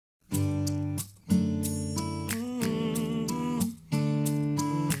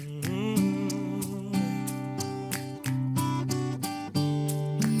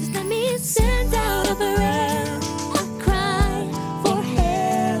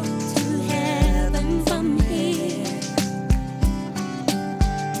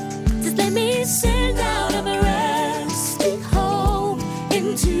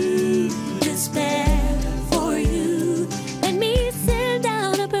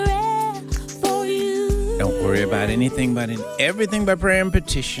Don't worry about anything, but in everything by prayer and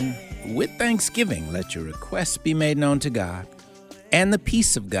petition, with thanksgiving, let your requests be made known to God. And the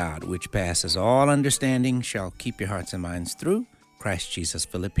peace of God, which passes all understanding, shall keep your hearts and minds through Christ Jesus.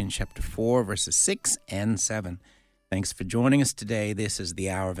 Philippians chapter 4, verses 6 and 7. Thanks for joining us today. This is the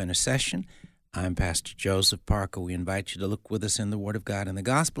Hour of Intercession. I'm Pastor Joseph Parker. We invite you to look with us in the Word of God in the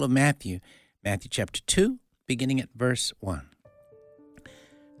Gospel of Matthew, Matthew chapter 2, beginning at verse 1.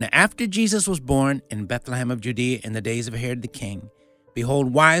 Now after Jesus was born in Bethlehem of Judea in the days of Herod the king,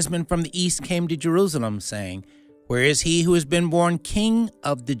 behold, wise men from the east came to Jerusalem, saying, Where is he who has been born King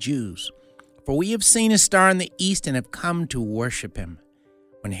of the Jews? For we have seen his star in the east and have come to worship him.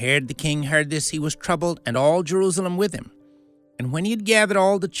 When Herod the king heard this, he was troubled, and all Jerusalem with him. And when he had gathered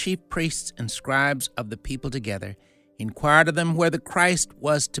all the chief priests and scribes of the people together, he inquired of them where the Christ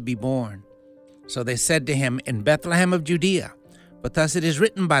was to be born. So they said to him, In Bethlehem of Judea. But thus it is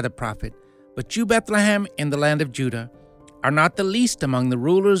written by the prophet, But you, Bethlehem, in the land of Judah, are not the least among the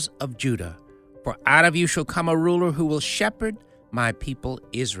rulers of Judah. For out of you shall come a ruler who will shepherd my people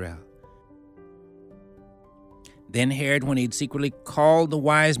Israel. Then Herod, when he had secretly called the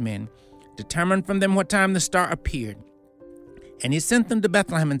wise men, determined from them what time the star appeared. And he sent them to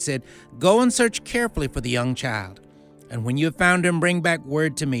Bethlehem and said, Go and search carefully for the young child. And when you have found him, bring back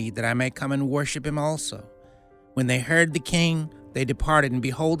word to me, that I may come and worship him also. When they heard the king, they departed, and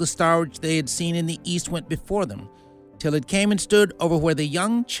behold, the star which they had seen in the east went before them, till it came and stood over where the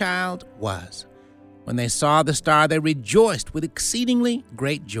young child was. When they saw the star, they rejoiced with exceedingly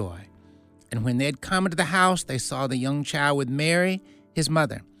great joy. And when they had come into the house, they saw the young child with Mary, his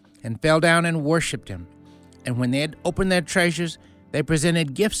mother, and fell down and worshipped him. And when they had opened their treasures, they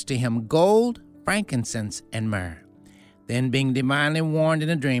presented gifts to him, gold, frankincense, and myrrh. Then, being divinely warned in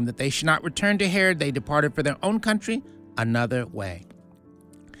a dream that they should not return to Herod, they departed for their own country another way.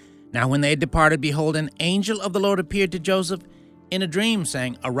 Now when they had departed, behold, an angel of the Lord appeared to Joseph in a dream,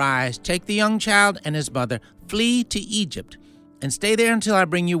 saying, Arise, take the young child and his mother, flee to Egypt, and stay there until I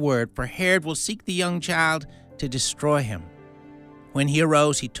bring you word, for Herod will seek the young child to destroy him. When he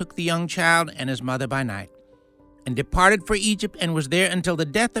arose, he took the young child and his mother by night, and departed for Egypt, and was there until the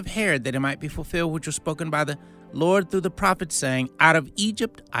death of Herod, that it might be fulfilled which was spoken by the Lord through the prophet, saying, Out of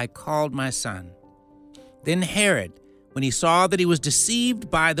Egypt I called my son. Then Herod, when he saw that he was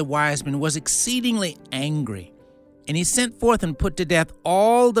deceived by the wise men, was exceedingly angry, and he sent forth and put to death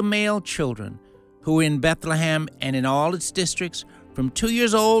all the male children who were in Bethlehem and in all its districts, from 2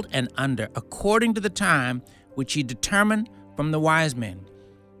 years old and under, according to the time which he determined from the wise men.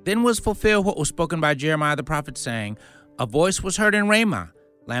 Then was fulfilled what was spoken by Jeremiah the prophet, saying, A voice was heard in Ramah,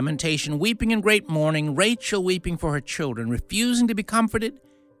 lamentation, weeping and great mourning, Rachel weeping for her children, refusing to be comforted,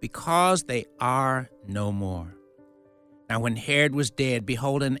 because they are no more. Now when Herod was dead,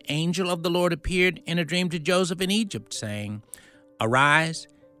 behold, an angel of the Lord appeared in a dream to Joseph in Egypt, saying, Arise,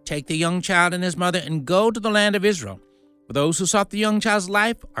 take the young child and his mother, and go to the land of Israel, for those who sought the young child's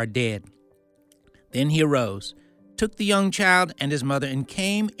life are dead. Then he arose, took the young child and his mother, and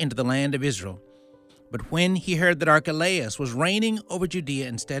came into the land of Israel. But when he heard that Archelaus was reigning over Judea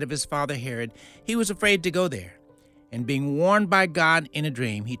instead of his father Herod, he was afraid to go there. And being warned by God in a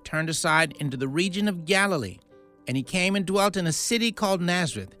dream, he turned aside into the region of Galilee. And he came and dwelt in a city called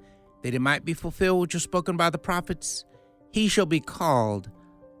Nazareth, that it might be fulfilled which was spoken by the prophets, He shall be called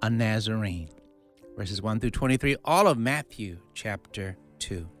a Nazarene. Verses 1 through 23, all of Matthew chapter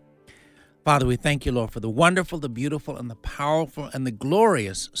 2. Father, we thank you, Lord, for the wonderful, the beautiful, and the powerful, and the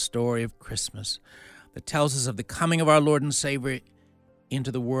glorious story of Christmas that tells us of the coming of our Lord and Savior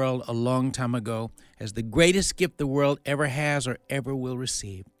into the world a long time ago as the greatest gift the world ever has or ever will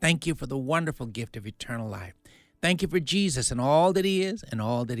receive. Thank you for the wonderful gift of eternal life. Thank you for Jesus and all that he is and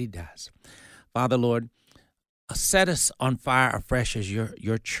all that he does. Father, Lord, set us on fire afresh as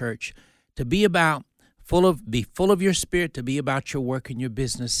your church to be full of your spirit, to be about your work and your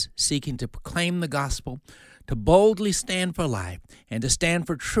business, seeking to proclaim the gospel, to boldly stand for life, and to stand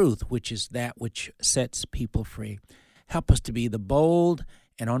for truth, which is that which sets people free. Help us to be the bold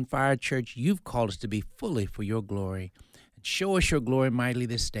and on fire church you've called us to be, fully for your glory. And show us your glory mightily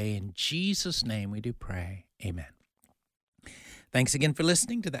this day. In Jesus' name we do pray. Amen. Thanks again for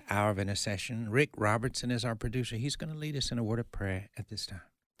listening to the Hour of Intercession. Rick Robertson is our producer. He's going to lead us in a word of prayer at this time.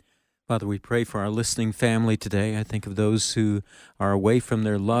 Father, we pray for our listening family today. I think of those who are away from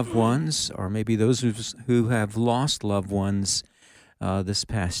their loved ones, or maybe those who have lost loved ones this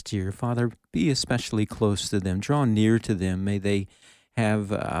past year. Father, be especially close to them. Draw near to them. May they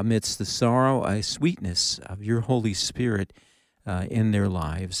have, amidst the sorrow, a sweetness of your Holy Spirit in their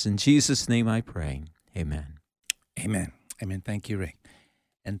lives. In Jesus' name I pray. Amen. Amen. Amen. Thank you, Rick.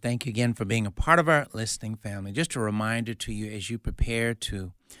 And thank you again for being a part of our listening family. Just a reminder to you as you prepare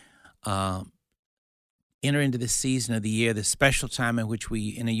to uh, enter into this season of the year, this special time in which we,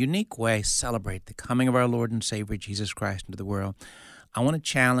 in a unique way, celebrate the coming of our Lord and Savior, Jesus Christ, into the world. I want to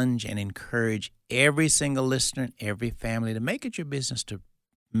challenge and encourage every single listener and every family to make it your business to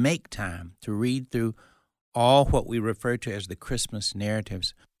make time to read through all what we refer to as the Christmas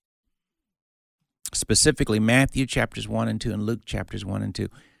narratives, specifically Matthew chapters 1 and 2 and Luke chapters 1 and 2.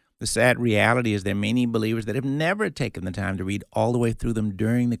 The sad reality is there are many believers that have never taken the time to read all the way through them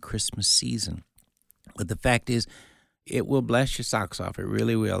during the Christmas season. But the fact is, it will bless your socks off. It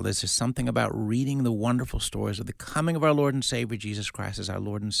really will. There's just something about reading the wonderful stories of the coming of our Lord and Savior, Jesus Christ, as our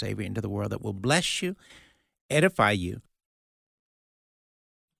Lord and Savior into the world that will bless you, edify you,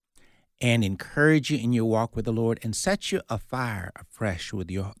 and encourage you in your walk with the Lord and set you afire afresh with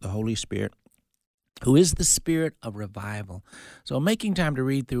the Holy Spirit, who is the Spirit of revival. So making time to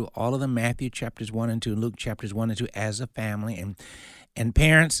read through all of the Matthew chapters 1 and 2 and Luke chapters 1 and 2 as a family. And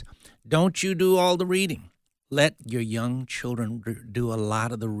parents, don't you do all the reading. Let your young children do a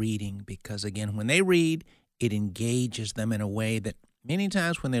lot of the reading because, again, when they read, it engages them in a way that many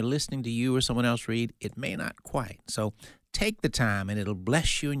times when they're listening to you or someone else read, it may not quite. So take the time, and it'll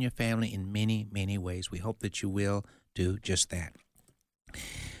bless you and your family in many, many ways. We hope that you will do just that.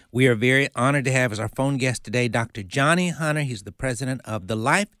 We are very honored to have as our phone guest today Dr. Johnny Hunter. He's the president of the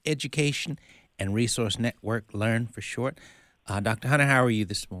Life Education and Resource Network, L.E.A.R.N for short. Dr. Hunter, how are you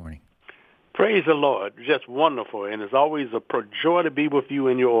this morning? Praise the Lord. Just wonderful. And it's always a joy to be with you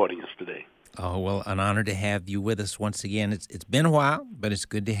and your audience today. Oh, well, an honor to have you with us once again. It's been a while, but it's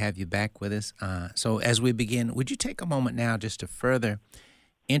good to have you back with us. So as we begin, would you take a moment now just to further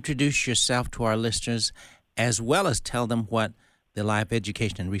introduce yourself to our listeners, as well as tell them what the Life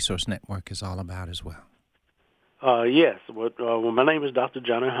Education and Resource Network is all about as well? Yes. Well, my name is Dr.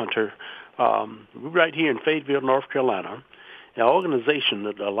 Johnny Hunter. We're right here in Fayetteville, North Carolina. Our organization,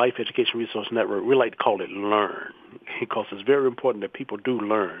 the Life Education Resource Network, we like to call it L.E.A.R.N because it's very important that people do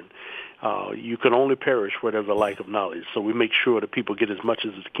learn. You can only perish where there's a lack of knowledge, so we make sure that people get as much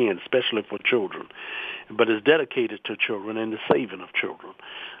as they can, especially for children. But it's dedicated to children and the saving of children.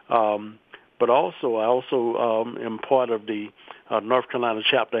 But also, I am part of the North Carolina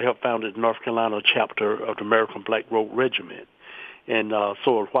chapter. I helped founded the North Carolina chapter of the American Black Road Regiment. And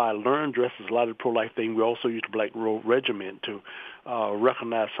so while L.E.A.R.N addresses a lot of the pro-life thing, we also use the Black Road Regiment to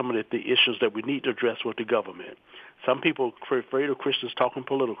recognize some of the issues that we need to address with the government. Some people are afraid of Christians talking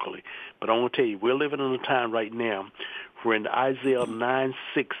politically, but I want to tell you, we're living in a time right now where Isaiah 9:6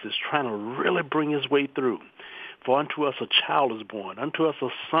 is trying to really bring his way through. For unto us a child is born, unto us a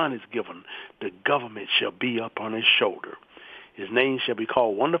son is given, the government shall be up on his shoulder. His name shall be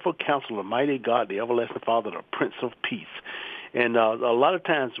called Wonderful Counselor, Mighty God, the Everlasting Father, the Prince of Peace. And a lot of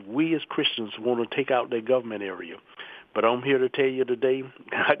times we as Christians want to take out their government area. But I'm here to tell you today,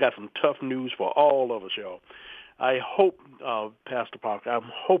 I got some tough news for all of us, y'all. I hope, Pastor Parker, I'm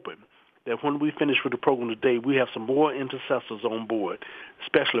hoping that when we finish with the program today, we have some more intercessors on board,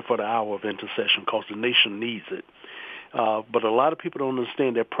 especially for the hour of intercession, because the nation needs it. But a lot of people don't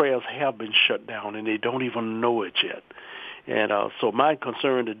understand that prayers have been shut down, and they don't even know it yet. And so my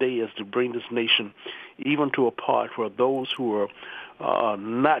concern today is to bring this nation even to a part where those who are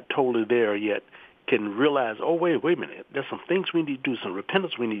not totally there yet can realize, oh, wait a minute, there's some things we need to do, some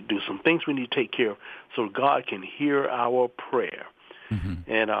repentance we need to do, some things we need to take care of so God can hear our prayer. Mm-hmm.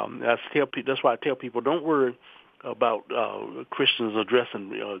 And that's why I tell people, don't worry about Christians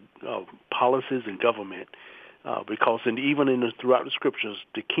addressing policies and government, because throughout the scriptures,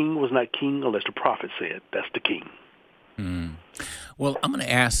 the king was not king unless the prophet said, that's the king. Mm. Well, I'm going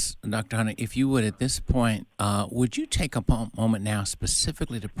to ask Dr. Hunter, if you would, at this point, would you take a moment now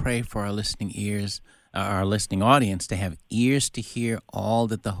specifically to pray for our listening ears, our listening audience, to have ears to hear all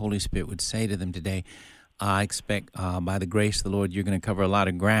that the Holy Spirit would say to them today? I expect by the grace of the Lord, you're going to cover a lot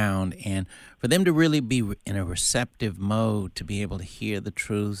of ground, and for them to really be in a receptive mode to be able to hear the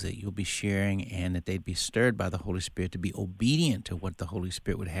truths that you'll be sharing, and that they'd be stirred by the Holy Spirit to be obedient to what the Holy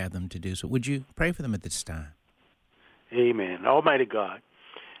Spirit would have them to do. So would you pray for them at this time? Amen. Almighty God,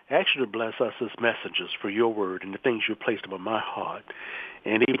 I ask you to bless us as messengers for your word and the things you placed upon my heart,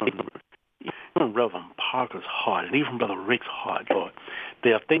 and even Reverend Parker's heart, and even Brother Rick's heart, Lord.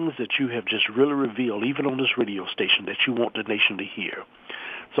 There are things that you have just really revealed, even on this radio station, that you want the nation to hear.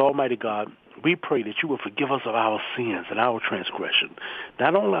 So, Almighty God, we pray that you will forgive us of our sins and our transgression,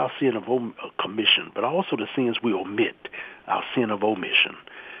 not only our sin of commission, but also the sins we omit, our sin of omission.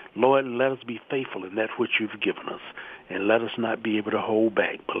 Lord, let us be faithful in that which you've given us, and let us not be able to hold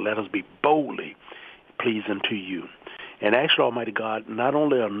back, but let us be boldly pleasing to you. And ask Almighty God not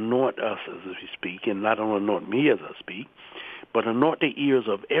only anoint us as we speak, and not only anoint me as I speak, but anoint the ears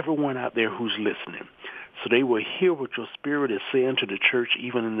of everyone out there who's listening, so they will hear what your Spirit is saying to the church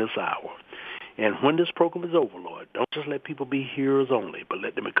even in this hour. And when this program is over, Lord, don't just let people be hearers only, but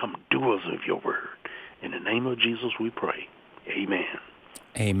let them become doers of your word. In the name of Jesus we pray. Amen.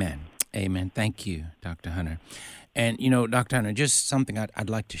 Amen. Amen. Thank you, Dr. Hunter. And, Dr. Hunter, just something I'd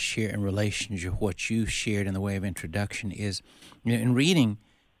like to share in relation to what you shared in the way of introduction is, in reading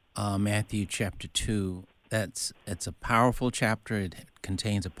Matthew chapter 2, it's a powerful chapter. It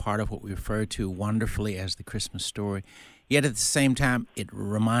contains a part of what we refer to wonderfully as the Christmas story. Yet at the same time, it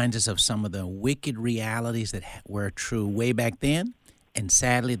reminds us of some of the wicked realities that were true way back then, and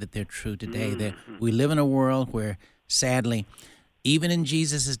sadly that they're true today. That we live in a world where, sadly, even in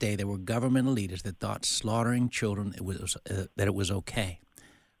Jesus' day, there were governmental leaders that thought slaughtering children that it was okay.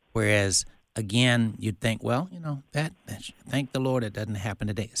 Whereas, again, you'd think, well, that thank the Lord it doesn't happen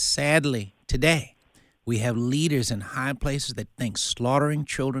today. Sadly, today, we have leaders in high places that think slaughtering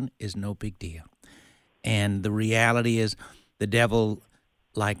children is no big deal. And the reality is the devil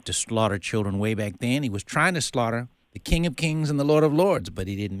liked to slaughter children way back then. He was trying to slaughter the King of Kings and the Lord of Lords, but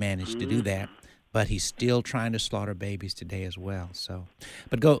he didn't manage to do that. But he's still trying to slaughter babies today as well. So,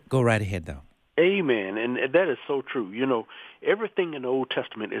 but go right ahead, though. Amen. And that is so true. Everything in the Old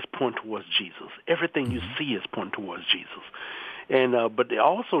Testament is pointing towards Jesus. Everything you see is pointing towards Jesus. And but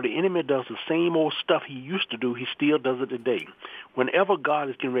also the enemy does the same old stuff he used to do. He still does it today. Whenever God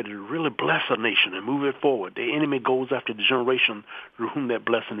is getting ready to really bless a nation and move it forward, the enemy goes after the generation through whom that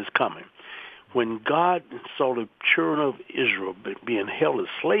blessing is coming. When God saw the children of Israel being held as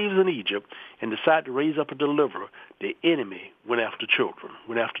slaves in Egypt and decided to raise up a deliverer, the enemy went after children,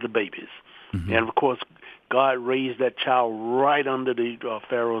 went after the babies. And, of course, God raised that child right under the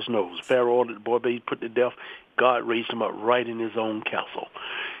Pharaoh's nose. Pharaoh ordered the boy baby put to death. God raised him up right in his own castle.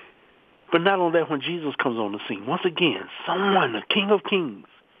 But not only that, when Jesus comes on the scene, once again, someone, the King of Kings,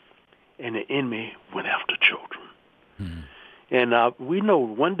 and the enemy went after children. And we know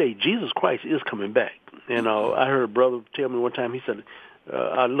one day Jesus Christ is coming back. And I heard a brother tell me one time, he said,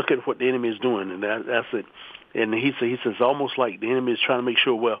 I look at what the enemy is doing, and that's it. And he says almost like the enemy is trying to make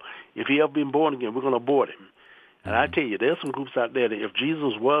sure, well, if he ever been born again, we're going to abort him. And I tell you, there's some groups out there that if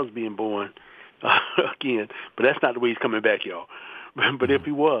Jesus was being born again, but that's not the way he's coming back, y'all. But if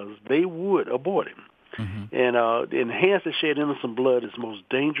he was, they would abort him. And the hands that shed innocent blood is the most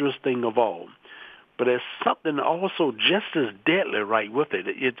dangerous thing of all. But there's something also just as deadly right with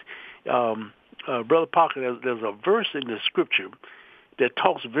it. Brother Parker, there's a verse in the Scripture that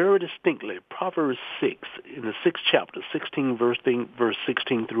talks very distinctly, Proverbs 6, in the 6th chapter, 16 verse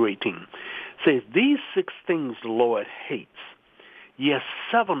 16 through 18, says, "These 6 things the Lord hates, yes,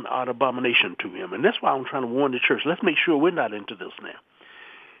 7 are abomination to him." And that's why I'm trying to warn the church. Let's make sure we're not into this now.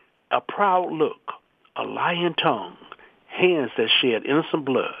 A proud look, a lying tongue, hands that shed innocent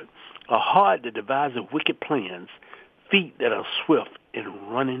blood, a heart that devises wicked plans, feet that are swift in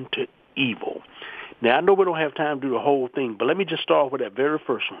running to evil. Now, I know we don't have time to do the whole thing, but let me just start with that very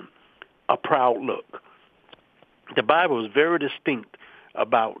first one, a proud look. The Bible is very distinct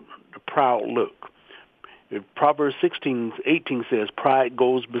about the proud look. Proverbs 16:18 says, pride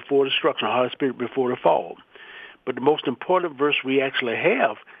goes before destruction, a hard spirit before the fall. But the most important verse we actually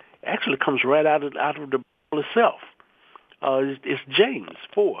have comes right out of the Bible itself. It's James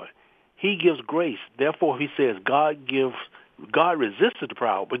 4. He gives grace. Therefore, he says, God resists the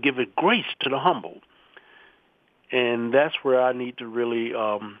proud, but giveth grace to the humble. And that's where I need to really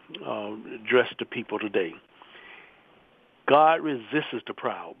address the people today. God resists the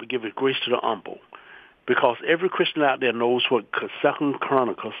proud, but giveth grace to the humble. Because every Christian out there knows what 2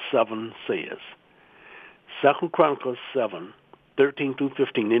 Chronicles 7 says. 2 Chronicles 7, 13 through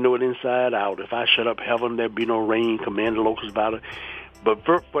 15, they know it inside out. If I shut up heaven, there be no rain, command the locusts about it. But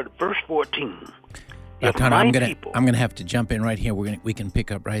verse 14, Dr. Hunter, I'm gonna have to jump in right here. We can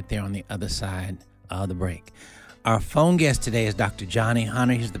pick up right there on the other side of the break. Our phone guest today is Dr. Johnny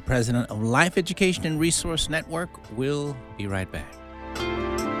Hunter. He's the president of Life Education and Resource Network. We'll be right back.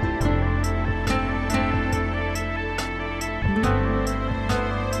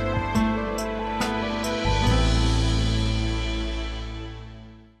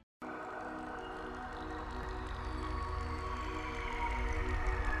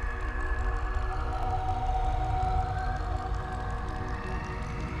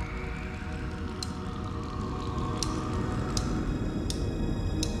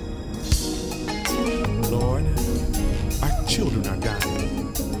 Lord, our children are dying.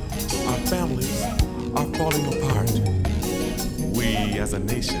 Our families are falling apart. We as a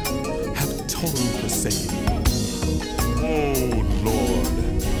nation have totally forsaken you. Oh,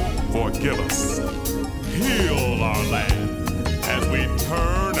 Lord, forgive us. Heal our land as we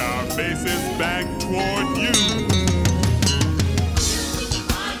turn our faces back toward you.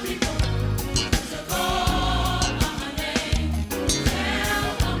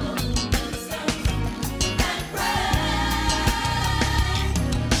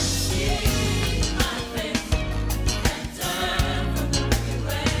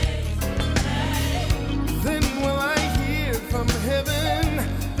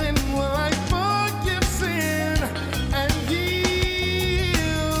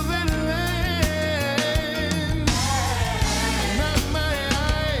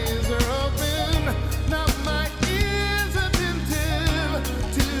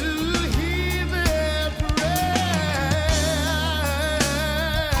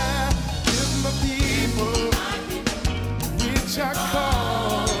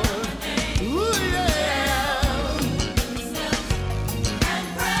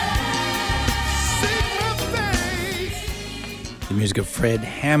 The music of Fred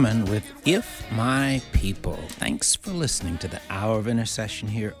Hammond with If My People. Thanks for listening to the Hour of Intercession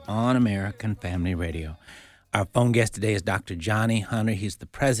here on American Family Radio. Our phone guest today is Dr. Johnny Hunter. He's the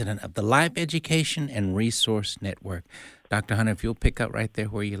president of the Life Education and Resource Network. Dr. Hunter, if you'll pick up right there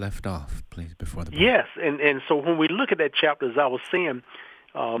where you left off, please, before the break. Yes, and so when we look at that chapter, as I was saying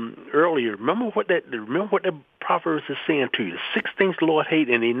earlier, remember what that Proverbs is saying to you. The 6 things the Lord hates,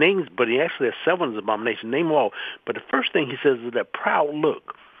 and he names, but he actually has 7 abominations. Name them all. But the first thing he says is that proud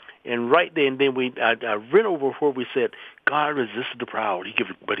look. And right there, and then I read over where we said, God resists the proud,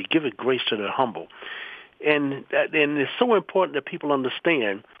 but he giveth grace to the humble. And it's so important that people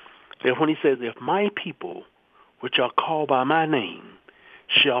understand that when he says, if my people, which are called by my name,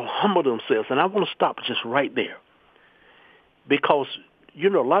 shall humble themselves. And I want to stop just right there. Because, a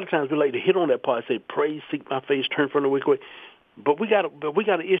lot of times we like to hit on that part and say, pray, seek my face, turn from the wicked way. But we got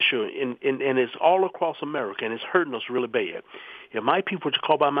an issue, and it's all across America, and it's hurting us really bad. If my people, which are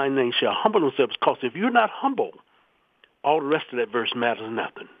called by my name, shall humble themselves, because if you're not humble, all the rest of that verse matters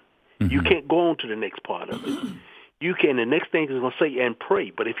nothing. Mm-hmm. You can't go on to the next part of it. You can. The next thing is going to say, and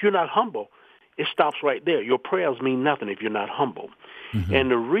pray. But if you're not humble, it stops right there. Your prayers mean nothing if you're not humble. Mm-hmm.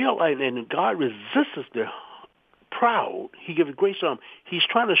 And God resists the proud. He gives grace to them. He's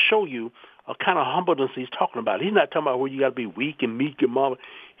trying to show you a kind of humbleness he's talking about. He's not talking about where you got to be weak and meek and marvelous.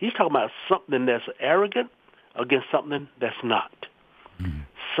 He's talking about something that's arrogant against something that's not. Mm-hmm.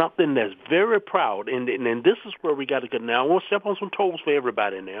 Something that's very proud. And this is where we got to get. Now, I want to step on some toes for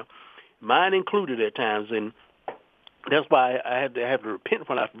everybody now, mine included at times. And that's why I have to repent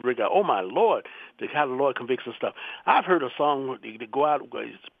when I figure out, oh, my Lord, how the Lord convicts us stuff. I've heard a song to go out,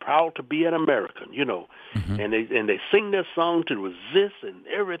 it's proud to be an American, mm-hmm. and they sing that song to resist and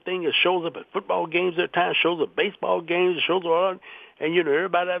everything. It shows up at football games at times, shows up at baseball games, it shows up, and,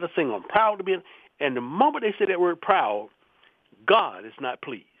 everybody had to sing, I'm proud to be an. And the moment they say that word proud, God is not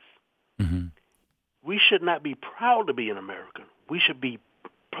pleased. Mm-hmm. We should not be proud to be an American. We should be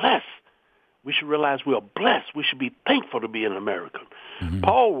blessed. We should realize we are blessed. We should be thankful to be an American. Mm-hmm.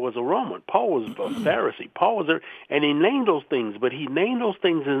 Paul was a Roman. Paul was a Pharisee. Paul was there, and he named those things. But he named those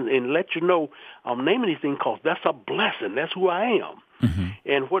things and let you know, I'm naming these things because that's a blessing. That's who I am. Mm-hmm.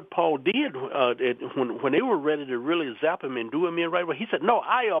 And what Paul did when they were ready to really zap him and do him in right way, he said, no,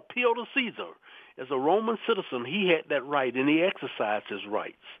 I appeal to Caesar. As a Roman citizen, he had that right, and he exercised his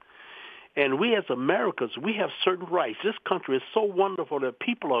rights. And we as Americans, we have certain rights. This country is so wonderful that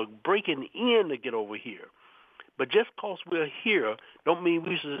people are breaking in to get over here. But just because we're here don't mean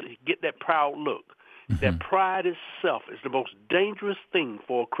we should get that proud look. Mm-hmm. That pride itself is the most dangerous thing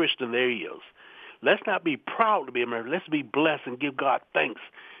for a Christian there is. Let's not be proud to be American. Let's be blessed and give God thanks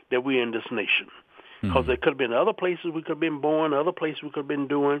that we're in this nation. Because there could have been other places we could have been born, other places we could have been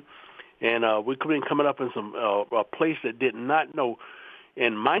doing, and we could have been coming up in some a place that did not know.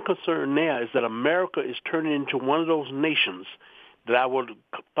 And my concern now is that America is turning into one of those nations that I would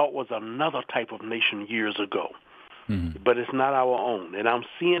thought was another type of nation years ago. Mm-hmm. But it's not our own. And I'm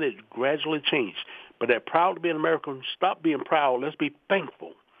seeing it gradually change. But that proud to be an American, stop being proud. Let's be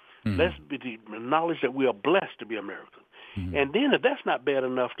thankful. Mm-hmm. Let's acknowledge that we are blessed to be American. Mm-hmm. And then if that's not bad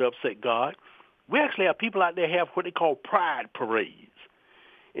enough to upset God, we actually have people out there have what they call pride parades.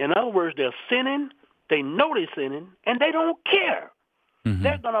 In other words, they're sinning, they know they're sinning, and they don't care. Mm-hmm.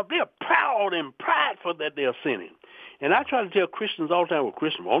 They're proud and prideful that they're sinning. And I try to tell Christians all the time,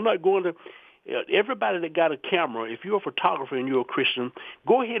 Christians, I'm not going to, everybody that got a camera, if you're a photographer and you're a Christian,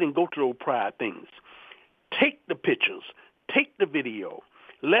 go ahead and go to those pride things. Take the pictures. Take the video.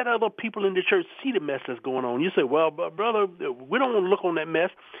 Let other people in the church see the mess that's going on. You say, well, brother, we don't want to look on that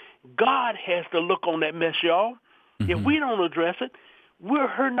mess. God has to look on that mess, y'all. If we don't address it, we're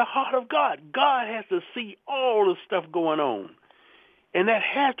hurting the heart of God. God has to see all the stuff going on. And that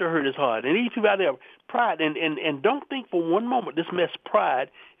has to hurt his heart. And these people out there, pride, and don't think for one moment this mess pride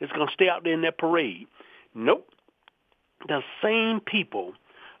is going to stay out there in that parade. Nope. The same people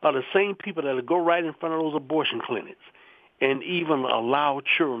are the same people that will go right in front of those abortion clinics and even allow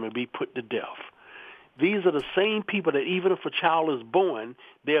children to be put to death. These are the same people that even if a child is born,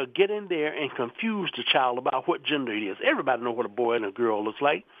 they'll get in there and confuse the child about what gender it is. Everybody knows what a boy and a girl looks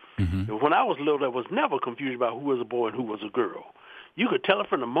like. When I was little, there was never confusion about who was a boy and who was a girl. You could tell it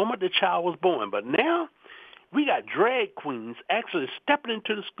from the moment the child was born. But now we got drag queens actually stepping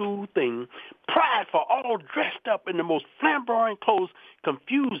into the school thing, prideful, all dressed up in the most flamboyant clothes,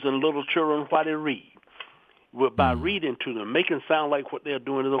 confusing little children while they read. By reading to them, making it sound like what they're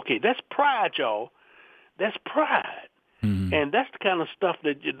doing is okay. That's pride, y'all. That's pride. And that's the kind of stuff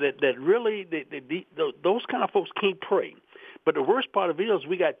that really, those kind of folks can't pray. But the worst part of it is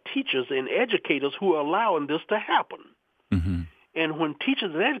we got teachers and educators who are allowing this to happen. And when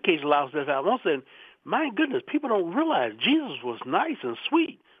teachers and educators allow this to happen, I'm saying, my goodness, people don't realize Jesus was nice and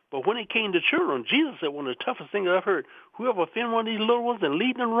sweet. But when it came to children, Jesus said one of the toughest things I've heard, whoever offend one of these little ones and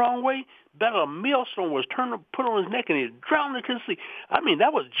lead them the wrong way, better a millstone was put on his neck and he'd drown into the sea. I mean,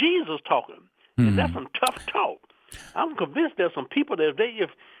 that was Jesus talking. And that's some tough talk. I'm convinced there's some people that if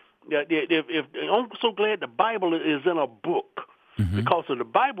I'm so glad the Bible is in a book, because if the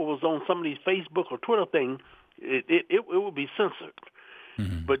Bible was on some of these Facebook or Twitter things, it would be censored.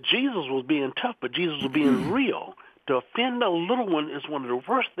 But Jesus was being tough, but Jesus was being real. To offend a little one is one of the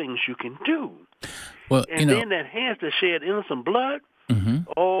worst things you can do. Well, and then that hands to shed innocent blood.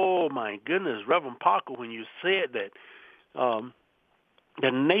 Oh, my goodness, Reverend Parker, when you said that, the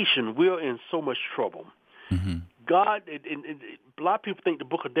nation, we're in so much trouble. God, a lot of people think the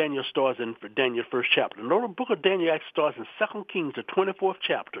book of Daniel starts in Daniel first chapter. No, the book of Daniel actually starts in 2 Kings, the 24th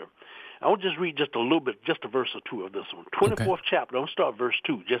chapter. I will just read just a little bit, just a verse or two of this one. 24th chapter, I'm going to start verse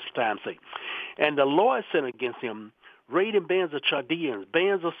 2, just for time's sake. And the Lord sent against him raiding bands of Chaldeans,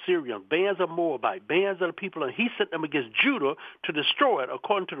 bands of Syrians, bands of Moabite, bands of the people, and he sent them against Judah to destroy it,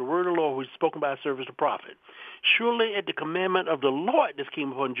 according to the word of the Lord, which is spoken by his servant the prophet. Surely at the commandment of the Lord this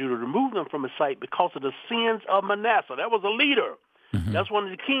came upon Judah to remove them from his sight because of the sins of Manasseh. That was a leader. That's one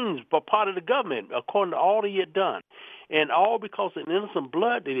of the kings, but part of the government, according to all that he had done. And all because of innocent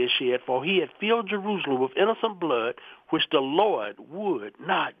blood that he shed, for he had filled Jerusalem with innocent blood, which the Lord would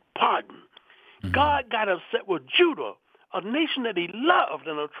not pardon. God got upset with Judah, a nation that he loved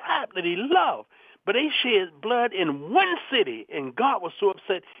and a tribe that he loved. But they shed blood in one city, and God was so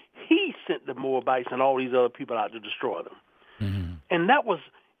upset, he sent the Moabites and all these other people out to destroy them. And that was,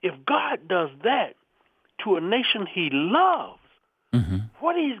 if God does that to a nation he loves,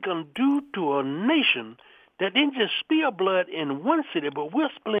 what he's going to do to a nation that didn't just spill blood in one city, but we're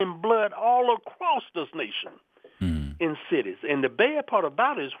spilling blood all across this nation in cities. And the bad part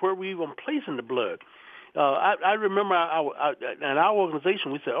about it is where we even placing the blood. I remember in our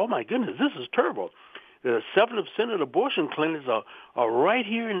organization, we said, oh, my goodness, this is terrible. 70% of the abortion clinics are right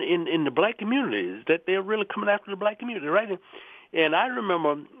here in the black communities, that they're really coming after the black community, right? And I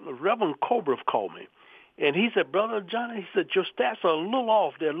remember Reverend Cobra called me, and he said, Brother Johnny, he said, your stats are a little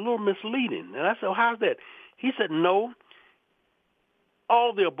off. They're a little misleading. And I said, well, how's that? He said, no,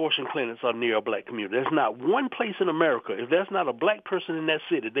 all the abortion clinics are near a black community. There's not one place in America, if there's not a black person in that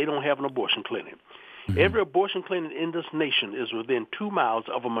city, they don't have an abortion clinic. Every abortion clinic in this nation is within 2 miles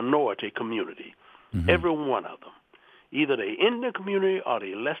of a minority community. Every one of them. Either they're in the community or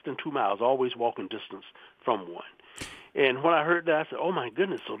they're less than 2 miles, always walking distance from one. And when I heard that, I said, oh, my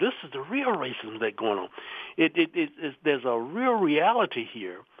goodness, so this is the real racism that's going on. There's a real reality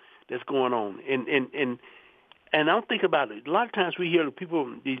here that's going on. And I'm thinking about it. A lot of times we hear the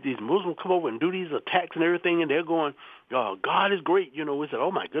people, these Muslims come over and do these attacks and everything, and they're going, oh, God is great. You know, we say,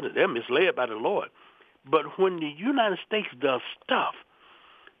 oh, my goodness, they're misled by the Lord. But when the United States does stuff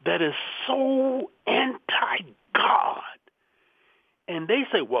that is so anti-God, and they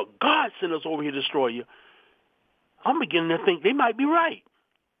say, well, God sent us over here to destroy you, I'm beginning to think they might be right.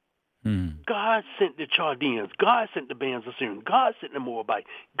 God sent the Chaldeans. God sent the bands of Syrians. God sent the Moabite.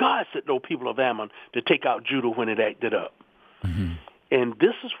 God sent those people of Ammon to take out Judah when it acted up. And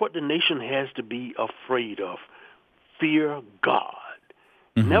this is what the nation has to be afraid of. Fear God.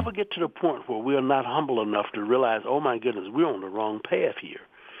 Never get to the point where we're not humble enough to realize, oh, my goodness, we're on the wrong path here.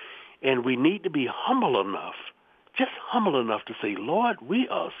 And we need to be humble enough, just humble enough to say, Lord, we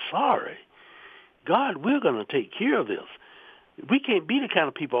are sorry. God, we're going to take care of this. We can't be the kind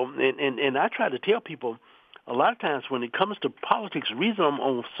of people, and I try to tell people a lot of times when it comes to politics, the reason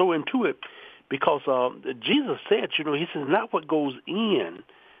I'm so into it, because Jesus said, he says, not what goes in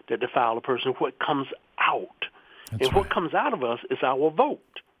that defile a person, what comes out. That's and right. what comes out of us is our vote.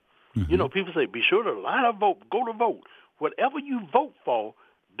 Mm-hmm. People say, be sure to line up vote, go to vote. Whatever you vote for,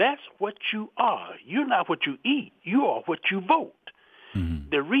 that's what you are. You're not what you eat. You are what you vote. Mm-hmm.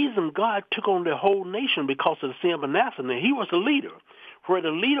 The reason God took on the whole nation because of the sin of Manasseh, and he was the leader. Where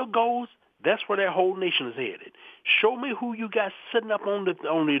the leader goes, that's where that whole nation is headed. Show me who you got sitting up on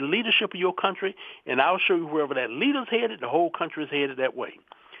the leadership of your country, and I'll show you wherever that leader's headed, the whole country is headed that way.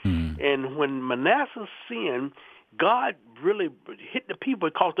 Mm-hmm. And when Manasseh sinned, God really hit the people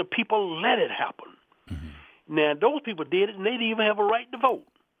because the people let it happen. Mm-hmm. Now, those people did it, and they didn't even have a right to vote.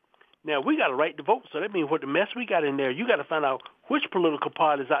 Now, we got a right to vote, so that means what the mess we got in there, you got to find out which political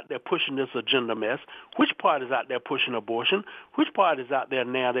party is out there pushing this agenda mess, which party is out there pushing abortion, which party is out there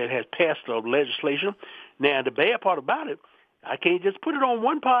now that has passed the legislation. Now, the bad part about it, I can't just put it on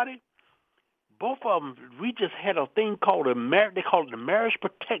one party. Both of them, we just had a thing called they call it the Marriage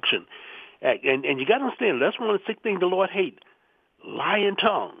Protection Act. And you got to understand, that's one of the 6 things the Lord hates, lying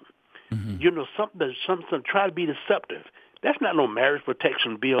tongue. Mm-hmm. Something try to be deceptive. That's not no marriage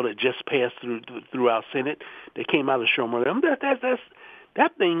protection bill that just passed through our Senate that came out of Sherman.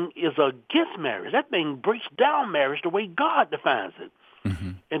 That thing is against marriage. That thing breaks down marriage the way God defines it.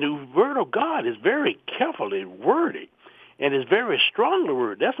 Mm-hmm. And the word of God is very carefully worded, and it's very strongly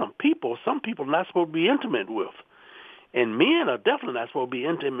worded. There's some people are not supposed to be intimate with. And men are definitely not supposed to be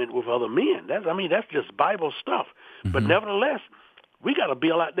intimate with other men. That's just Bible stuff. Mm-hmm. But nevertheless, we got a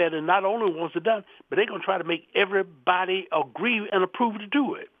bill out there that not only wants it done, but they're going to try to make everybody agree and approve to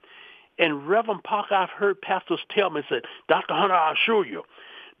do it. And Reverend Parker, I've heard pastors tell me, said, Dr. Hunter, I assure you,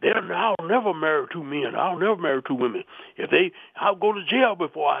 I'll never marry 2 men. I'll never marry 2 women. I'll go to jail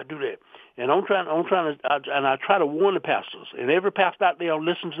before I do that. And I try to warn the pastors. And every pastor out there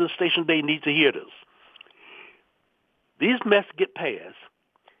listen to the station, they need to hear this. These mess get passed.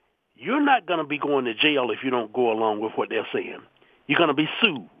 You're not going to be going to jail if you don't go along with what they're saying. You're going to be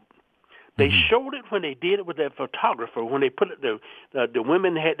sued. They showed it when they did it with that photographer, when they put it, the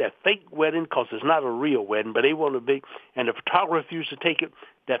women had that fake wedding because it's not a real wedding, but they wanted to be, and the photographer refused to take it.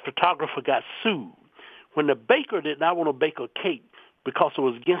 That photographer got sued. When the baker did not want to bake a cake because it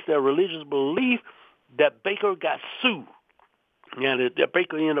was against their religious belief, that baker got sued. Now, the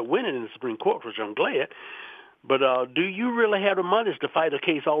baker ended up winning in the Supreme Court, which I'm glad. But do you really have the money to fight a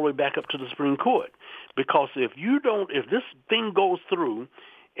case all the way back up to the Supreme Court? Because if this thing goes through,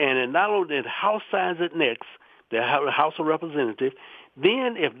 and not only the House signs it next, the House of Representatives,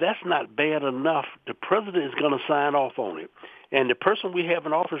 then if that's not bad enough, the president is going to sign off on it. And the person we have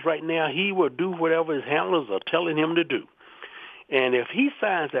in office right now, he will do whatever his handlers are telling him to do. And if he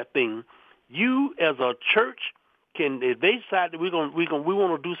signs that thing, you as a church if they decide that we want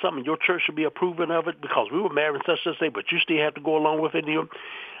to do something, your church should be approving of it because we were married and such, but you still have to go along with it.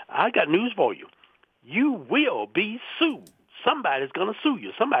 I got news for you. You will be sued. Somebody's going to sue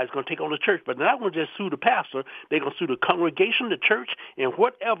you. Somebody's going to take on the church, but they're not going to just sue the pastor. They're going to sue the congregation, the church, and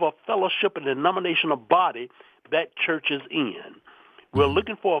whatever fellowship and denominational body that church is in. We're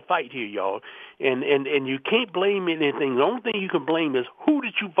looking for a fight here, y'all, and you can't blame anything. The only thing you can blame is who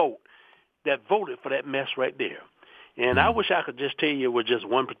did you vote that voted for that mess right there. And I wish I could just tell you it was just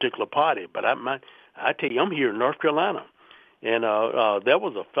one particular party, but I tell you, I'm here in North Carolina, and there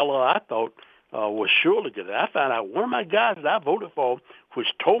was a fellow I thought was surely good. I found out one of my guys that I voted for, which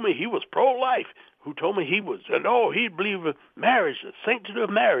told me he was pro-life, who told me he believed in marriage, the sanctity of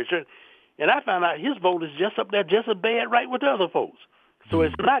marriage, and I found out his vote is just up there, just as bad, right with the other folks. So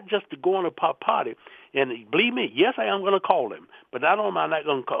it's not just to go on a party. And believe me, yes, I am going to call him, but not only am I not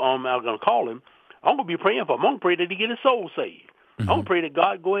going to call him, I'm going to be praying for him. I'm going to pray that he get his soul saved. I'm going to pray that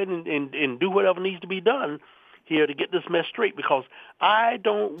God go ahead and do whatever needs to be done here to get this mess straight, because I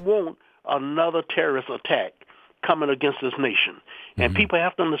don't want another terrorist attack coming against this nation. And people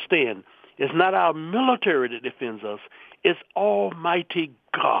have to understand, it's not our military that defends us. It's Almighty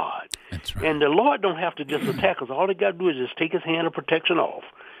God. That's right. And the Lord don't have to just attack us. All he got to do is just take his hand of protection off.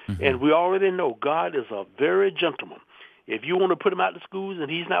 And we already know God is a very gentleman. If you want to put him out to schools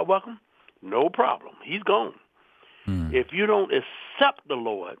and he's not welcome, no problem. He's gone. If you don't accept the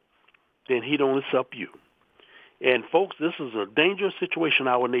Lord, then he don't accept you. And, folks, this is a dangerous situation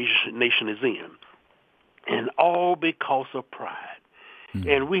our nation is in, and all because of pride.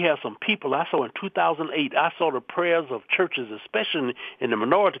 And we have some people, I saw in 2008, I saw the prayers of churches, especially in the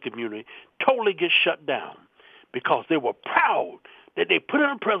minority community, totally get shut down because they were proud that they put in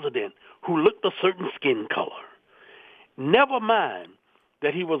a president who looked a certain skin color. Never mind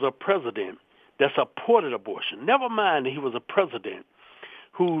that he was a president that supported abortion. Never mind that he was a president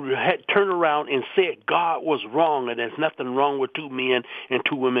who had turned around and said God was wrong and there's nothing wrong with two men and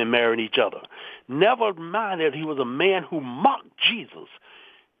two women marrying each other. Never mind that he was a man who mocked Jesus.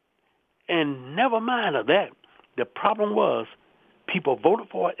 And never mind of that. The problem was people voted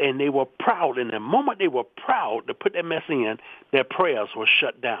for it and they were proud. And the moment they were proud to put that mess in, their prayers were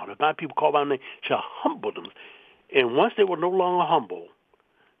shut down. If my people call by name, shall humble them. And once they were no longer humble,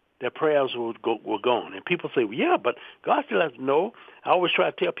 their prayers were gone. And people say, well, yeah, but God still has to know. I always try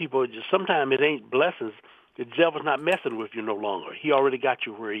to tell people, just sometimes it ain't blessings. The devil's not messing with you no longer. He already got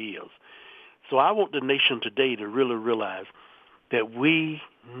you where he is. So I want the nation today to really realize that we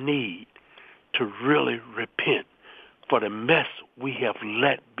need to really repent for the mess we have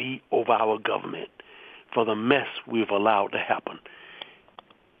let be over our government, for the mess we've allowed to happen.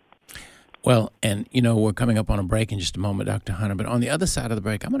 Well, and, you know, we're coming up on a break in just a moment, Dr. Hunter, but on the other side of the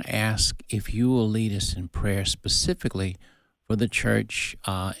break, I'm going to ask if you will lead us in prayer specifically for the church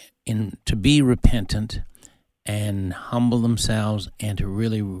to be repentant and humble themselves and to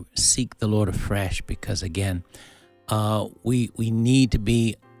really seek the Lord afresh because, again, we need to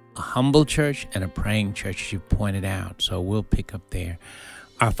be a humble church and a praying church, as you pointed out. So we'll pick up there.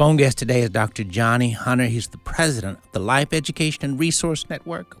 Our phone guest today is Dr. Johnny Hunter. He's the president of the Life Education and Resource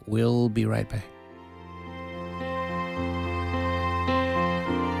Network. We'll be right back.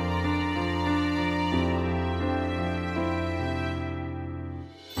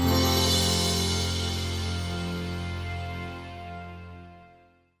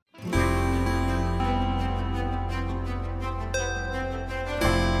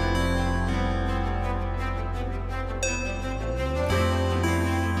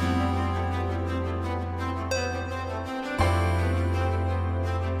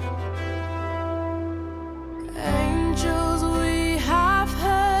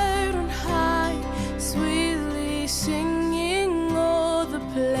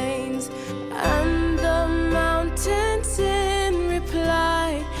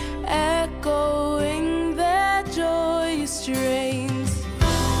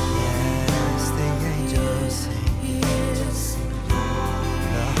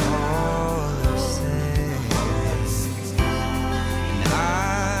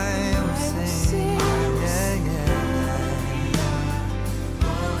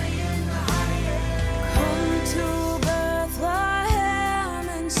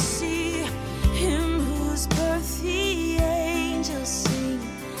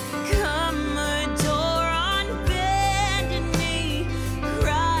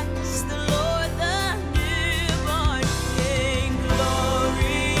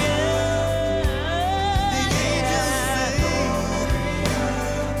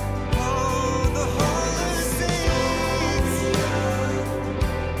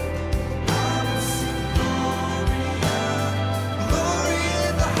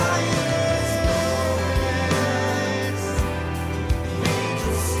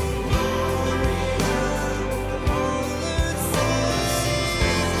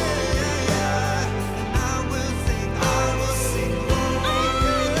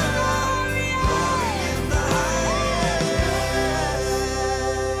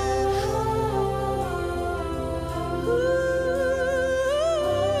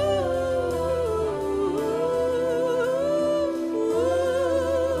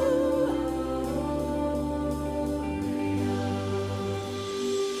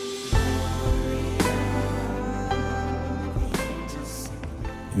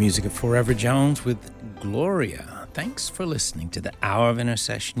 Music of Forever Jones with Gloria. Thanks for listening to the Hour of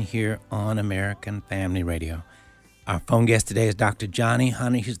Intercession here on American Family Radio. Our phone guest today is Dr. Johnny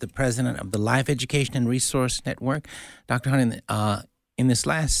Hunter. He's the president of the Life Education and Resource Network. Dr. Hunter, in this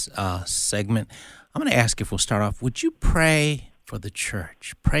last segment, I'm going to ask if we'll start off, would you pray for the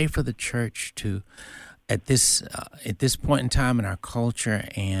church? Pray for the church to, at this point in time in our culture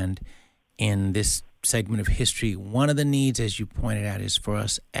and in this segment of history, one of the needs, as you pointed out, is for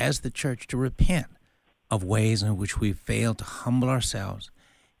us as the church to repent of ways in which we've failed to humble ourselves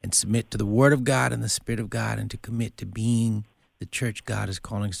and submit to the Word of God and the Spirit of God and to commit to being the church God is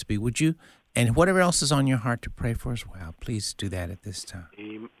calling us to be. Would you, and whatever else is on your heart to pray for as well, please do that at this time.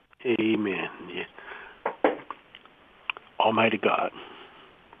 Amen. Yeah. Almighty God,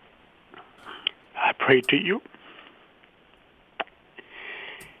 I pray to you.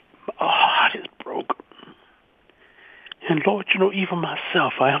 My heart is broken. And Lord, you know, even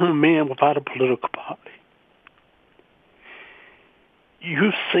myself, I am a man without a political party.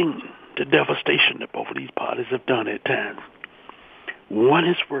 You've seen the devastation that both of these parties have done at times. One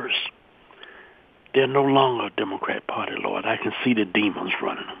is worse. They're no longer a Democrat party, Lord. I can see the demons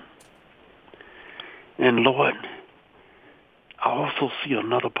running them. And Lord, I also see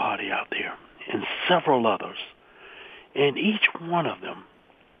another party out there and several others, and each one of them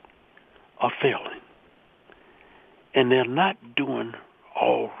are failing. And they're not doing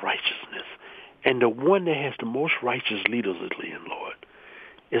all righteousness. And the one that has the most righteous leaders, Lord,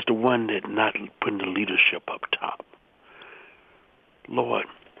 is the one that not putting the leadership up top. Lord,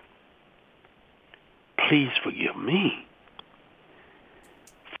 please forgive me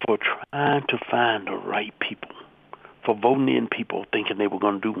for trying to find the right people, for voting in people thinking they were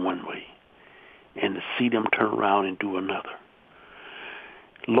going to do one way, and to see them turn around and do another.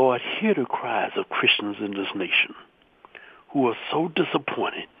 Lord, hear the cries of Christians in this nation who are so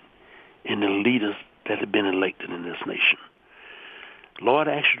disappointed in the leaders that have been elected in this nation. Lord,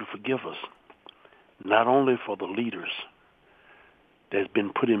 I ask you to forgive us, not only for the leaders that's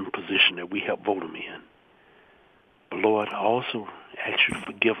been put in position that we helped vote them in, but Lord, I also ask you to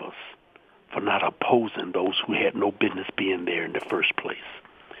forgive us for not opposing those who had no business being there in the first place.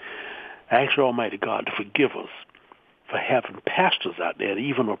 I ask you, Almighty God, to forgive us for having pastors out there,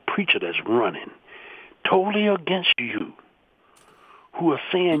 even a preacher that's running totally against you, who are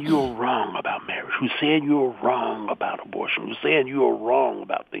saying you're wrong about marriage, who's saying you're wrong about abortion, who's saying you're wrong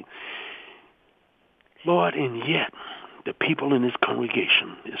about things. Lord, and yet the people in this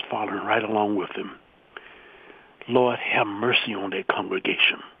congregation is following right along with him. Lord, have mercy on that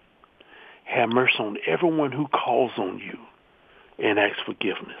congregation. Have mercy on everyone who calls on you and asks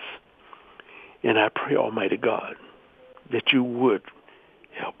forgiveness. And I pray, Almighty God, that you would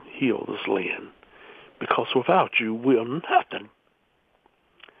help heal this land, because without you, we are nothing.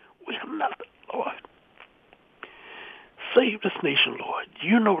 We are nothing, Lord. Save this nation, Lord.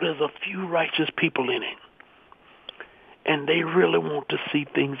 You know there's a few righteous people in it, and they really want to see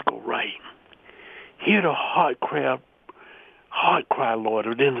things go right. Hear the heart cry, Lord,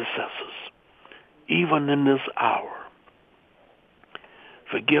 of the intercessors, even in this hour.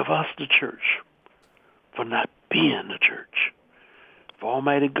 Forgive us, the church, for not being the church. For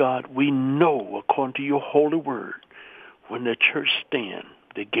Almighty God, we know, according to your holy word, when the church stands,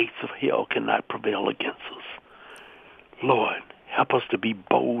 the gates of hell cannot prevail against us. Lord, help us to be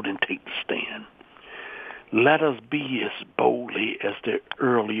bold and take the stand. Let us be as boldly as the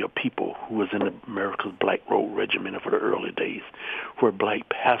earlier people who was in America's Black Road Regiment for the early days, where black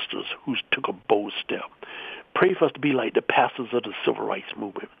pastors who took a bold step. Pray for us to be like the pastors of the Civil Rights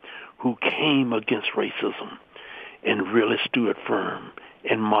Movement, who came against racism and really stood firm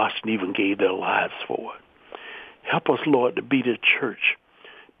and marched and even gave their lives for it. Help us, Lord, to be the church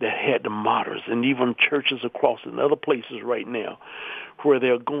that had the martyrs, and even churches across in other places right now where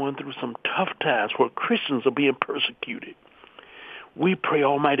they're going through some tough times, where Christians are being persecuted. We pray,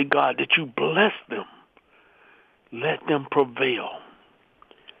 Almighty God, that you bless them. Let them prevail.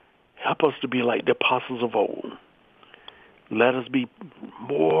 Help us to be like the apostles of old. Let us be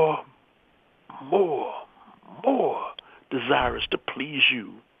more desirous to please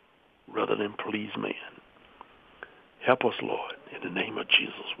you rather than please man. Help us, Lord. In the name of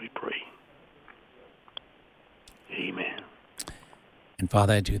Jesus, we pray. Amen. And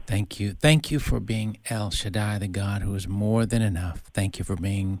Father, I do thank you. Thank you for being El Shaddai, the God who is more than enough. Thank you for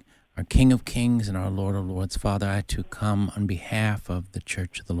being our King of Kings and our Lord of Lords. Father, I too come on behalf of the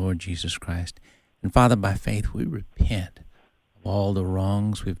Church of the Lord Jesus Christ. And Father, by faith, we repent of all the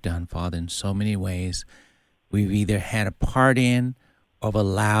wrongs we've done, Father, in so many ways. We've either had a part in or have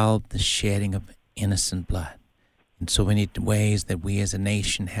allowed the shedding of innocent blood. In so many ways that we as a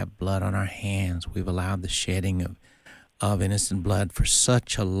nation have blood on our hands. We've allowed the shedding of innocent blood for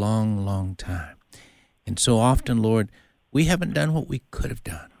such a long, long time. And so often, Lord, we haven't done what we could have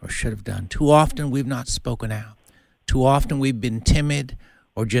done or should have done. Too often we've not spoken out. Too often we've been timid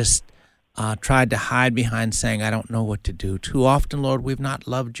or just tried to hide behind saying, I don't know what to do. Too often, Lord, we've not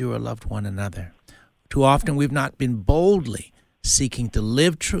loved you or loved one another. Too often we've not been boldly seeking to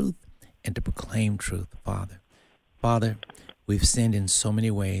live truth and to proclaim truth, Father. Father, we've sinned in so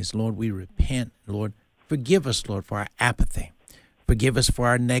many ways. Lord, we repent. Lord, forgive us, Lord, for our apathy. Forgive us for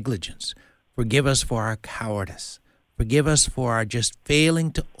our negligence. Forgive us for our cowardice. Forgive us for our just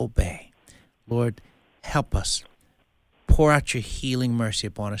failing to obey. Lord, help us. Pour out your healing mercy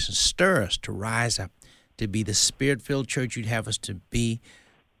upon us and stir us to rise up, to be the Spirit-filled church you'd have us to be,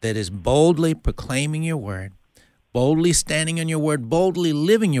 that is boldly proclaiming your word, boldly standing on your word, boldly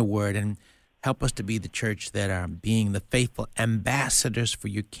living your word, and help us to be the church that are being the faithful ambassadors for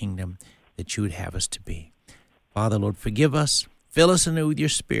your kingdom that you would have us to be. Father, Lord, forgive us, fill us anew with your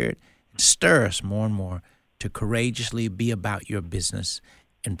Spirit, and stir us more and more to courageously be about your business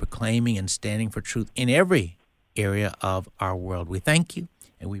and proclaiming and standing for truth in every area of our world. We thank you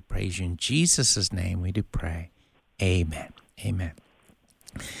and we praise you. In Jesus' name we do pray. Amen. Amen.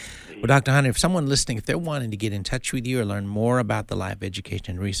 Well, Dr. Hunter, if someone listening, if they're wanting to get in touch with you or learn more about the Life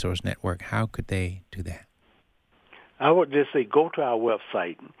Education and Resource Network, how could they do that? I would just say go to our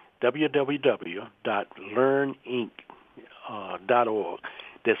website, www.learninc.org.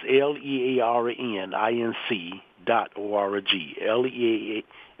 That's L.E.A.R.N.I.N.C.org.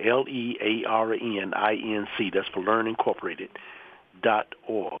 L.E.A.R.N.I.N.C. That's for Learn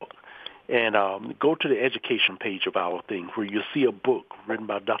Incorporated.org. And go to the education page of our thing where you'll see a book written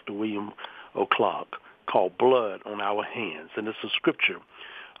by Dr. William O'Clock called Blood on Our Hands. And it's a scripture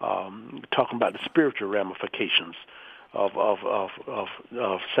talking about the spiritual ramifications of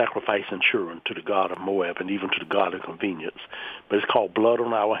sacrificing children to the god of Moab and even to the god of convenience. But it's called Blood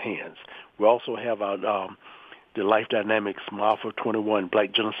on Our Hands. We also have our the Life Dynamics Marfa 21,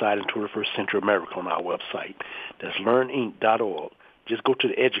 Black Genocide in 21st Century America on our website. That's learninc.org. Just go to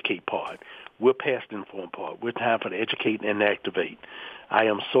the educate part. We're past the inform part. We're time for the educate and activate. I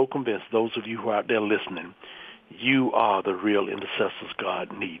am so convinced those of you who are out there listening, you are the real intercessors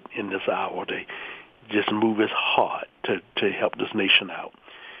God need in this hour. They just move his heart to help this nation out.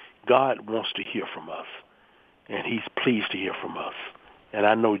 God wants to hear from us, and he's pleased to hear from us. And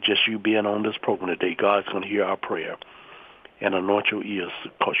I know just you being on this program today, God's going to hear our prayer and anoint your ears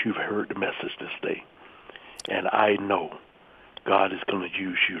because you've heard the message this day. And I know God is going to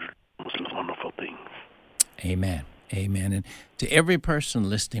use you to do some wonderful things. Amen. Amen. And to every person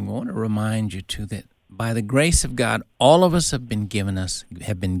listening, I want to remind you, too, that by the grace of God, all of us have been given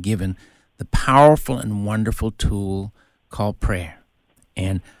the powerful and wonderful tool called prayer.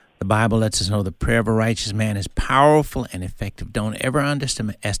 And the Bible lets us know the prayer of a righteous man is powerful and effective. Don't ever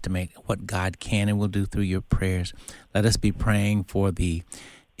underestimate what God can and will do through your prayers. Let us be praying for the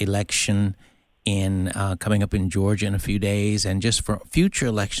election in coming up in Georgia in a few days, and just for future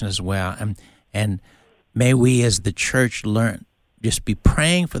elections as well. And may we as the church just be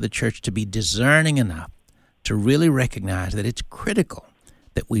praying for the church to be discerning enough to really recognize that it's critical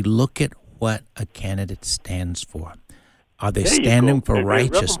that we look at what a candidate stands for. Are they standing for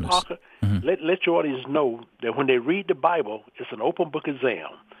righteousness? Parker, let your audience know that when they read the Bible, it's an open book exam.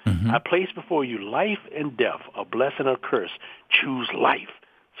 I place before you life and death, a blessing or curse. Choose life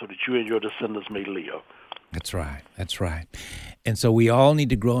so that you and your descendants may live. That's right. That's right. And so we all need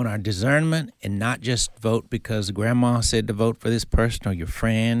to grow in our discernment and not just vote because grandma said to vote for this person or your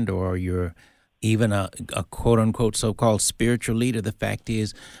friend or your even a quote-unquote so-called spiritual leader. The fact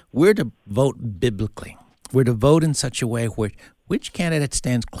is we're to vote biblically. We're to vote in such a way where which candidate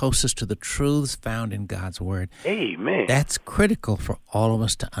stands closest to the truths found in God's Word. Amen. That's critical for all of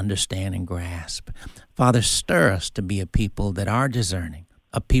us to understand and grasp. Father, stir us to be a people that are discerning,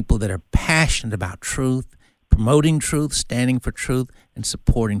 a people that are passionate about truth, promoting truth, standing for truth, and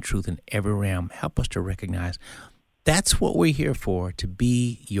supporting truth in every realm. Help us to recognize that's what we're here for, to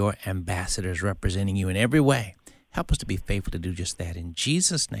be your ambassadors representing you in every way. Help us to be faithful to do just that. In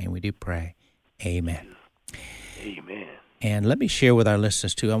Jesus' name we do pray. Amen. Amen. And let me share with our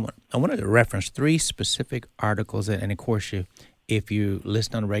listeners, too. I want to reference 3 specific articles. And, of course, if you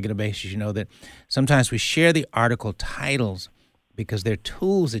listen on a regular basis, you know that sometimes we share the article titles because they're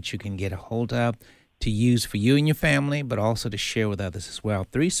tools that you can get a hold of to use for you and your family, but also to share with others as well.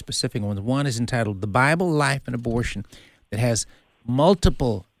 3 specific ones. One is entitled The Bible, Life, and Abortion, that has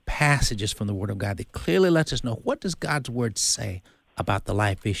multiple passages from the Word of God that clearly lets us know what does God's Word say about the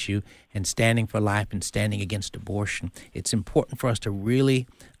life issue and standing for life and standing against abortion. It's important for us to really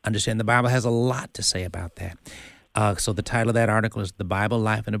understand the Bible has a lot to say about that. So the title of that article is The Bible,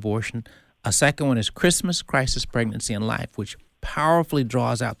 Life, and Abortion. A second one is Christmas, Crisis, Pregnancy, and Life, which powerfully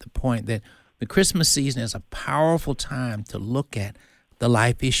draws out the point that the Christmas season is a powerful time to look at the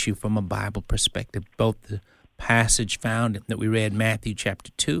life issue from a Bible perspective, both the passage found that we read, Matthew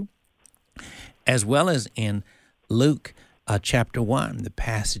chapter 2, as well as in Luke chapter 1, the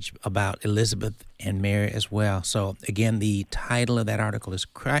passage about Elizabeth and Mary as well. So, again, the title of that article is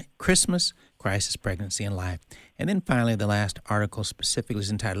Christmas, Crisis, Pregnancy, and Life. And then finally, the last article specifically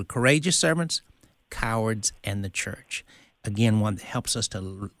is entitled Courageous Servants, Cowards, and the Church. Again, one that helps us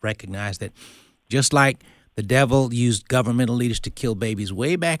to recognize that just like the devil used governmental leaders to kill babies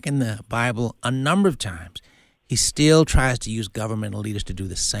way back in the Bible a number of times, he still tries to use governmental leaders to do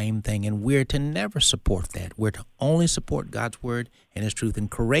the same thing, and we're to never support that. We're to only support God's Word and His truth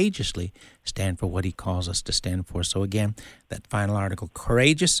and courageously stand for what He calls us to stand for. So again, that final article,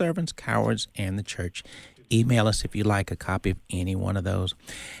 Courageous Servants, Cowards, and the Church. Email us if you'd like a copy of any one of those.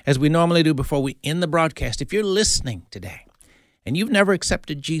 As we normally do before we end the broadcast, if you're listening today and you've never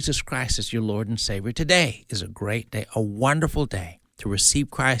accepted Jesus Christ as your Lord and Savior, today is a great day, a wonderful day to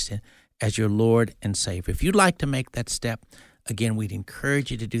receive Christ as your Lord and Savior. If you'd like to make that step, Again, we'd encourage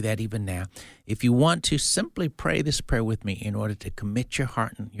you to do that even now. If you want to, simply pray this prayer with me in order to commit your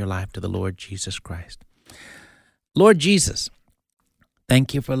heart and your life to the Lord Jesus Christ. Lord Jesus,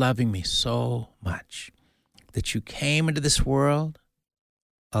 thank you for loving me so much that you came into this world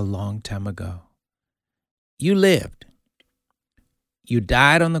a long time ago. You lived. You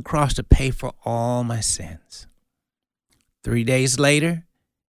died on the cross to pay for all my sins. 3 days later,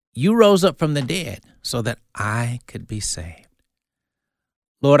 you rose up from the dead so that I could be saved.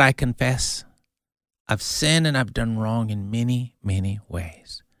 Lord, I confess I've sinned and I've done wrong in many, many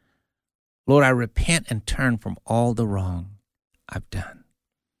ways. Lord, I repent and turn from all the wrong I've done.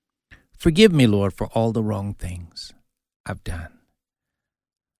 Forgive me, Lord, for all the wrong things I've done.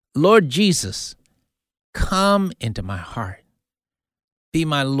 Lord Jesus, come into my heart. Be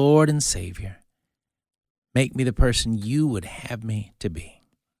my Lord and Savior. Make me the person you would have me to be.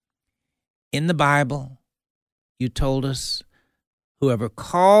 In the Bible, you told us, whoever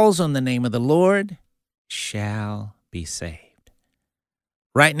calls on the name of the Lord shall be saved.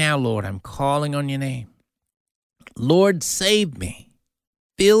 Right now, Lord, I'm calling on your name. Lord, save me.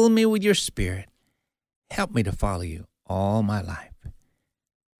 Fill me with your Spirit. Help me to follow you all my life.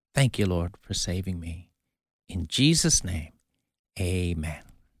 Thank you, Lord, for saving me. In Jesus' name, amen.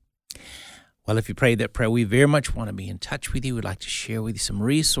 Well, if you prayed that prayer, we very much want to be in touch with you. We'd like to share with you some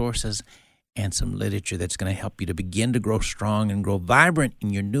resources and some literature that's going to help you to begin to grow strong and grow vibrant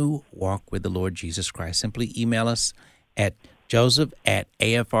in your new walk with the Lord Jesus Christ. Simply email us at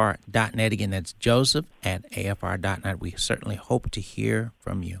joseph@afr.net. Again, that's joseph@afr.net. We certainly hope to hear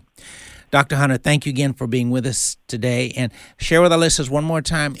from you. Dr. Hunter, thank you again for being with us today. And share with our listeners one more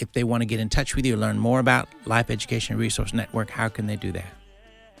time, if they want to get in touch with you or learn more about Life Education Resource Network, how can they do that?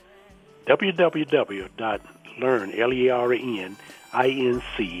 www.L.E.A.R.N, L-E-A-R-N-I-N-C.org.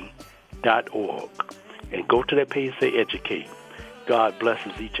 And go to that page, say educate. God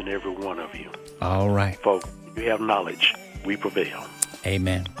blesses each and every one of you. All right. Folks, you have knowledge. We prevail.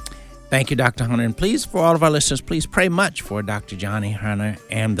 Amen. Thank you, Dr. Hunter. And please, for all of our listeners, please pray much for Dr. Johnny Hunter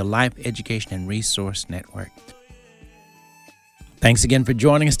and the Life Education and Resource Network. Thanks again for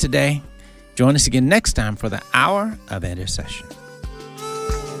joining us today. Join us again next time for the Hour of Intercession.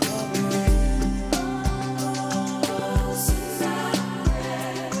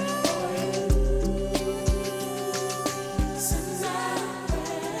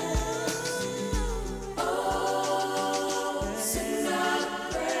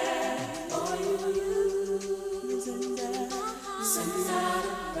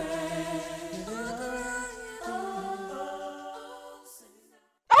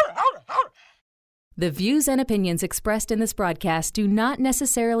 The views and opinions expressed in this broadcast do not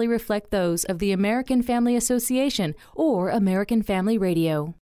necessarily reflect those of the American Family Association or American Family Radio.